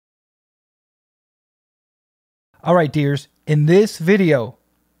All right, dears, in this video,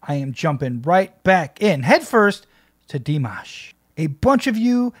 I am jumping right back in headfirst to Dimash. A bunch of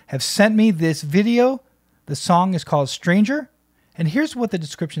you have sent me this video. The song is called Stranger, and here's what the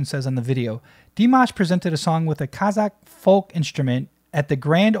description says on the video. Dimash presented a song with a Kazakh folk instrument at the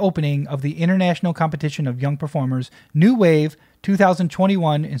grand opening of the International Competition of Young Performers New Wave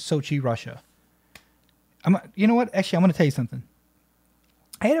 2021 in Sochi, Russia. You know what? Actually, I'm going to tell you something.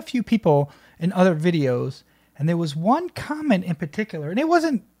 I had a few people in other videos, and there was one comment in particular, and it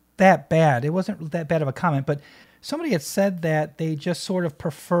wasn't that bad. It wasn't that bad of a comment, but somebody had said that they just sort of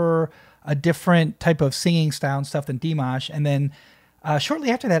prefer a different type of singing style and stuff than Dimash. And then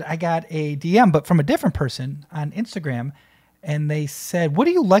shortly after that, I got a DM, but from a different person on Instagram, and they said, "What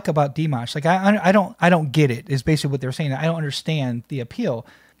do you like about Dimash?" Like, I don't get it, is basically what they were saying. I don't understand the appeal.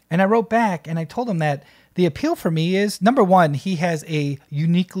 And I wrote back, and I told them that the appeal for me is, number one, he has a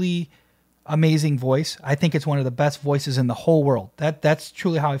uniquely amazing voice. I think it's one of the best voices in the whole world. That's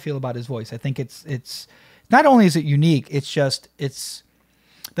truly how I feel about his voice. I think it's not only is it unique, it's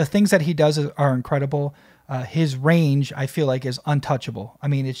the things that he does are incredible. His range, I feel like, is untouchable. I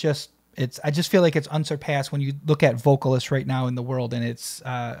mean, I just feel like it's unsurpassed when you look at vocalists right now in the world, and it's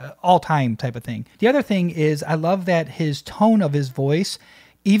all-time type of thing. The other thing is, I love that his tone of his voice,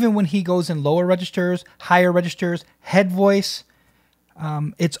 even when he goes in lower registers, higher registers, head voice,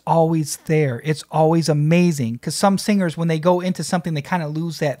 it's always there. It's always amazing. Because some singers, when they go into something, they kind of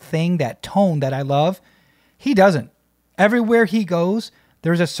lose that thing, that tone that I love. He doesn't. Everywhere he goes,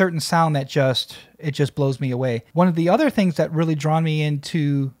 there's a certain sound that just blows me away. One of the other things that really drawn me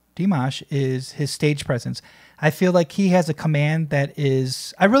into Dimash is his stage presence. I feel like he has a command that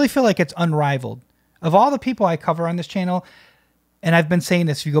is, I really feel like it's unrivaled. Of all the people I cover on this channel, and I've been saying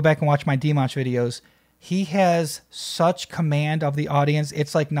this, if you go back and watch my Dimash videos, he has such command of the audience.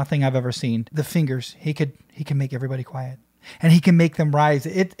 It's like nothing I've ever seen. The fingers, he can make everybody quiet, and he can make them rise.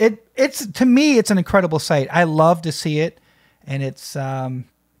 It's to me, it's an incredible sight. I love to see it, and it's an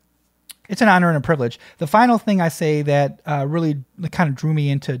honor and a privilege. The final thing I say that really kind of drew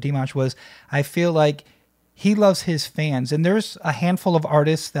me into Dimash was, I feel like he loves his fans. And there's a handful of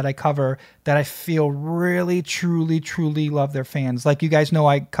artists that I cover that I feel really, truly, truly love their fans. Like, you guys know,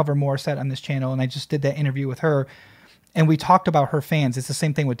 I cover Morissette on this channel, and I just did that interview with her, and we talked about her fans. It's the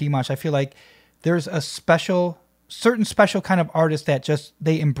same thing with Dimash. I feel like there's a certain special kind of artist that just,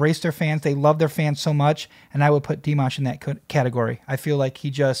 they embrace their fans. They love their fans so much, and I would put Dimash in that category. I feel like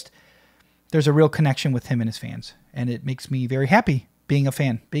there's a real connection with him and his fans, and it makes me very happy being a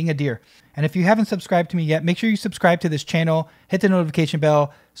fan, being a deer. And if you haven't subscribed to me yet, make sure you subscribe to this channel, hit the notification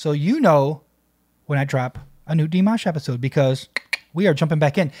bell so you know when I drop a new Dimash episode, because we are jumping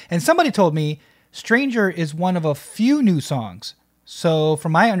back in. And somebody told me Stranger is one of a few new songs. So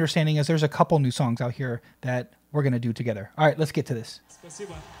from my understanding is there's a couple new songs out here that we're going to do together. All right, let's get to this.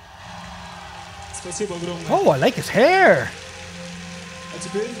 Oh, I like his hair.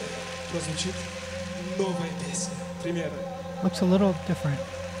 Looks a little different.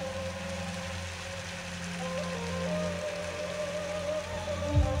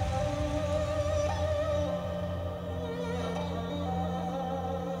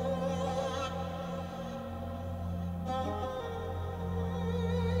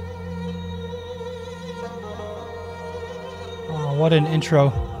 Oh, what an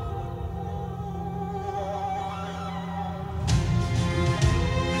intro.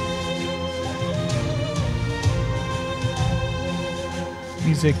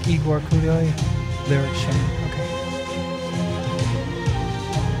 Music, Igor Kudoy. Lyrics, Shane. Okay.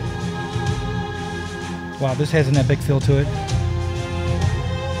 Wow, this has an epic feel to it.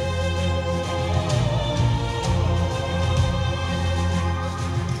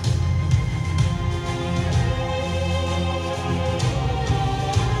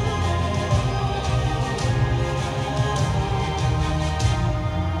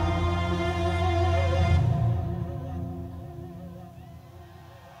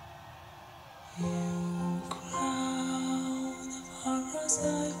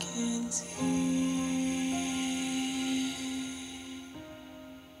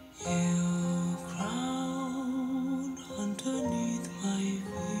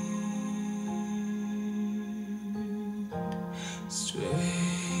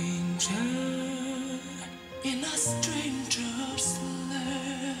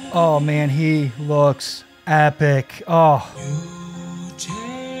 Oh man, he looks epic. Oh. You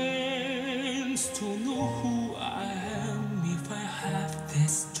chance to know who I am if I have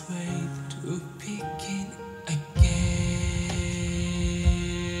this strength to begin again.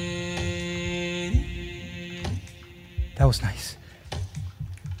 That was nice.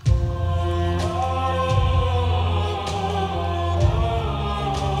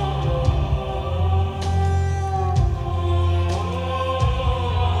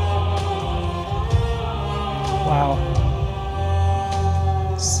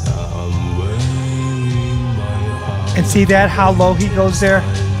 Somewhere in my heart. And see that, how low he goes there?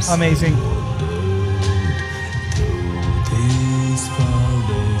 Amazing. These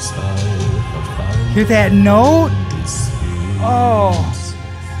flowers I have found. Hear that note? Oh.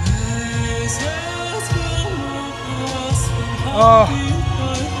 Oh.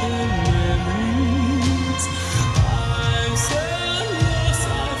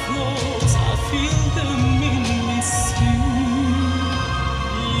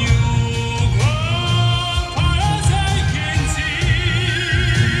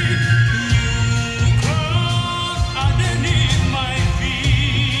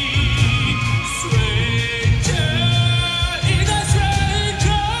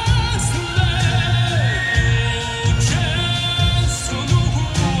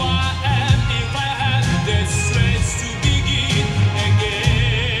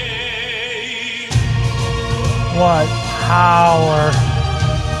 What power.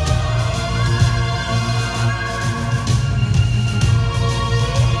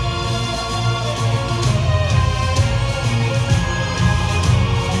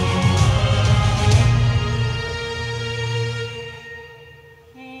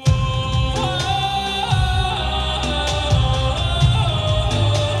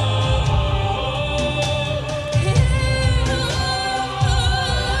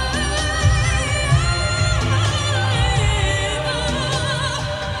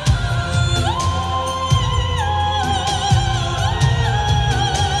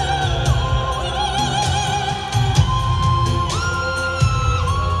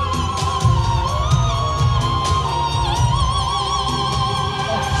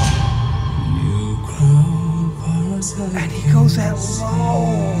 And he goes that low.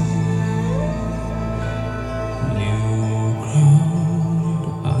 New ground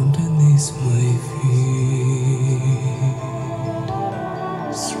underneath my feet.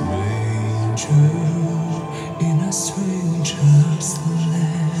 Stranger in a stranger's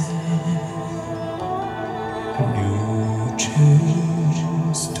land. New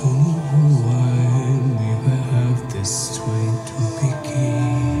chance to know who I am if I have the strength to begin.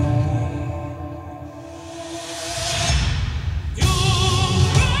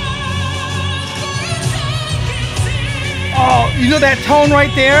 Oh, you know that tone right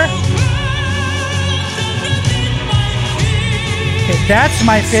there? Okay, that's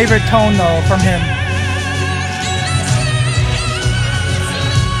my favorite tone though from him.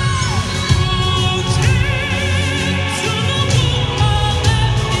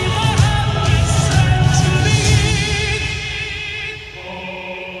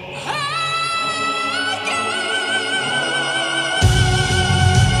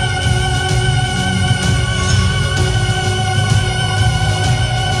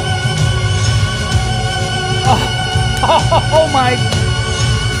 Oh my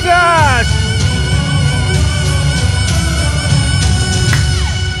gosh!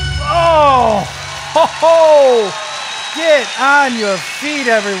 Oh! Ho ho! Get on your feet,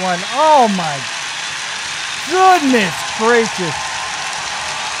 everyone! Oh my goodness gracious!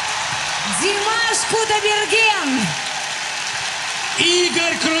 Димаш Кудайберген!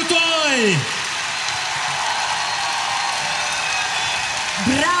 Игорь Крутой!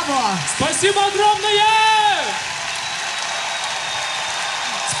 Браво! Спасибо огромное!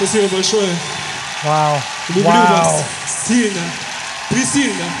 Спасибо большое. Wow! Люблю Wow! вас сильно,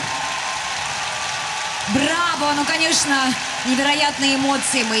 пресильно. Браво! Ну, конечно, невероятные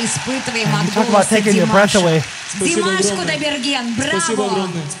эмоции мы испытываем от Talk about голоса taking your breath Димаша. away. Спасибо Димаш огромное. Кудайберген, Спасибо браво!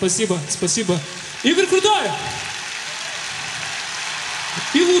 огромное. Спасибо, спасибо. Игорь Крутой!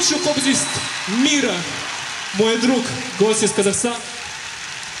 И лучший хоббист мира, мой друг, гость из Казахстана,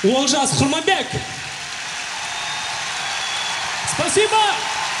 Олжас Хурмабек. Спасибо!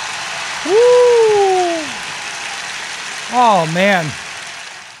 Woo! Oh man,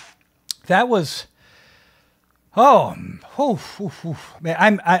 that was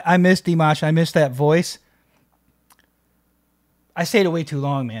man. I miss Dimash. I miss that voice. I stayed away too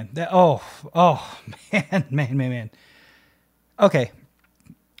long, man. Man. Okay,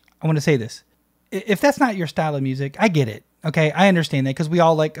 I want to say this. If that's not your style of music, I get it. Okay, I understand that because we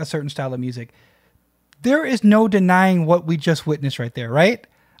all like a certain style of music. There is no denying what we just witnessed right there, right?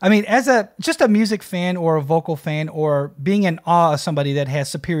 I mean, as just a music fan or a vocal fan or being in awe of somebody that has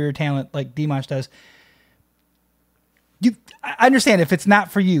superior talent like Dimash does, I understand if it's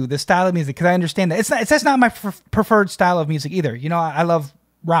not for you, the style of music, because I understand that. That's not my preferred style of music either. You know, I love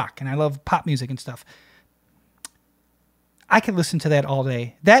rock and I love pop music and stuff. I could listen to that all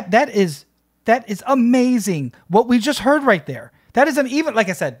day. That is amazing. What we just heard right there. That is even, like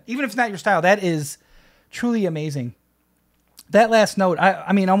I said, even if it's not your style, that is truly amazing. That last note,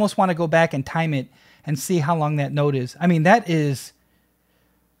 I mean, I almost want to go back and time it and see how long that note is. I mean, that is,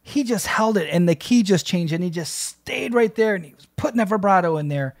 he just held it and the key just changed and he just stayed right there and he was putting a vibrato in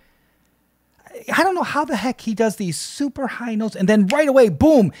there. I don't know how the heck he does these super high notes and then right away,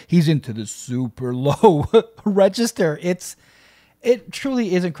 boom, he's into the super low register. It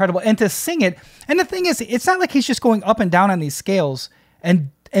truly is incredible. And to sing it, and the thing is, it's not like he's just going up and down on these scales and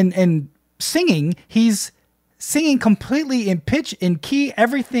singing. He's singing completely in pitch, in key.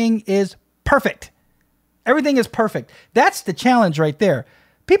 Everything is perfect. Everything is perfect. That's the challenge right there.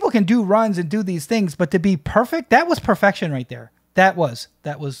 People can do runs and do these things, but to be perfect, that was perfection right there. That was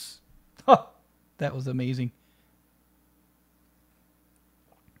amazing.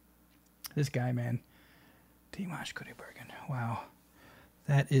 This guy, man. Dimash Kudaibergen. Wow.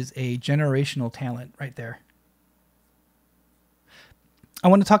 That is a generational talent right there. I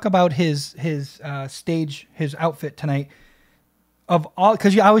want to talk about his stage, his outfit tonight. Of all,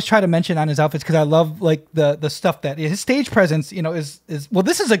 because I always try to mention on his outfits because I love like the stuff that his stage presence, you know, is well.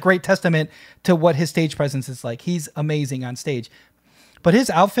 This is a great testament to what his stage presence is like. He's amazing on stage, but his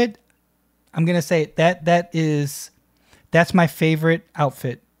outfit, I'm gonna say that's my favorite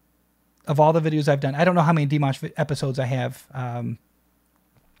outfit of all the videos I've done. I don't know how many Dimash episodes I have.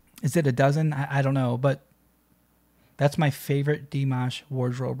 Is it a dozen? I don't know, but that's my favorite Dimash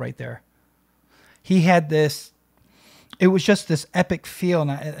wardrobe right there. He had this, it was just this epic feel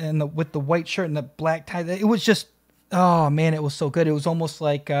and with the white shirt and the black tie. It was just, oh man, it was so good. It was almost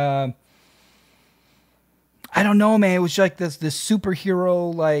like, I don't know, man. It was like this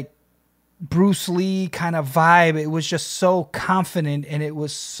superhero, like Bruce Lee kind of vibe. It was just so confident and it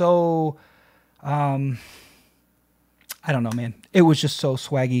was so, I don't know, man. It was just so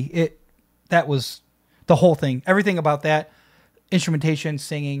swaggy. That was the whole thing. Everything about that, instrumentation,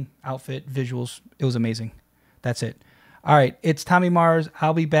 singing, outfit, visuals. It was amazing. That's it. All right, it's Tommy Mars.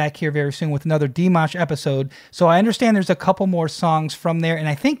 I'll be back here very soon with another Dimash episode. So I understand there's a couple more songs from there, and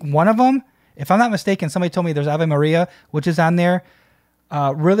I think one of them, if I'm not mistaken, somebody told me there's Ave Maria, which is on there.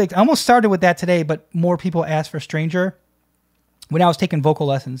 Really, I almost started with that today, but more people asked for Stranger. When I was taking vocal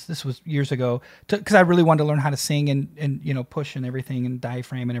lessons, this was years ago, because I really wanted to learn how to sing and you know, push and everything and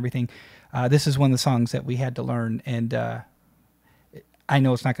diaphragm and everything. This is one of the songs that we had to learn, and I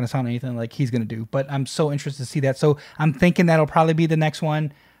know it's not going to sound anything like he's going to do, but I'm so interested to see that. So I'm thinking that'll probably be the next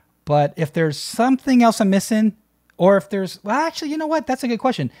one. But if there's something else I'm missing, or if there's, well, actually, you know what? That's a good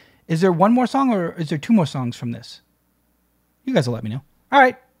question. Is there one more song, or is there two more songs from this? You guys will let me know. All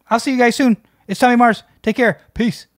right, I'll see you guys soon. It's Tommy Mars. Take care. Peace.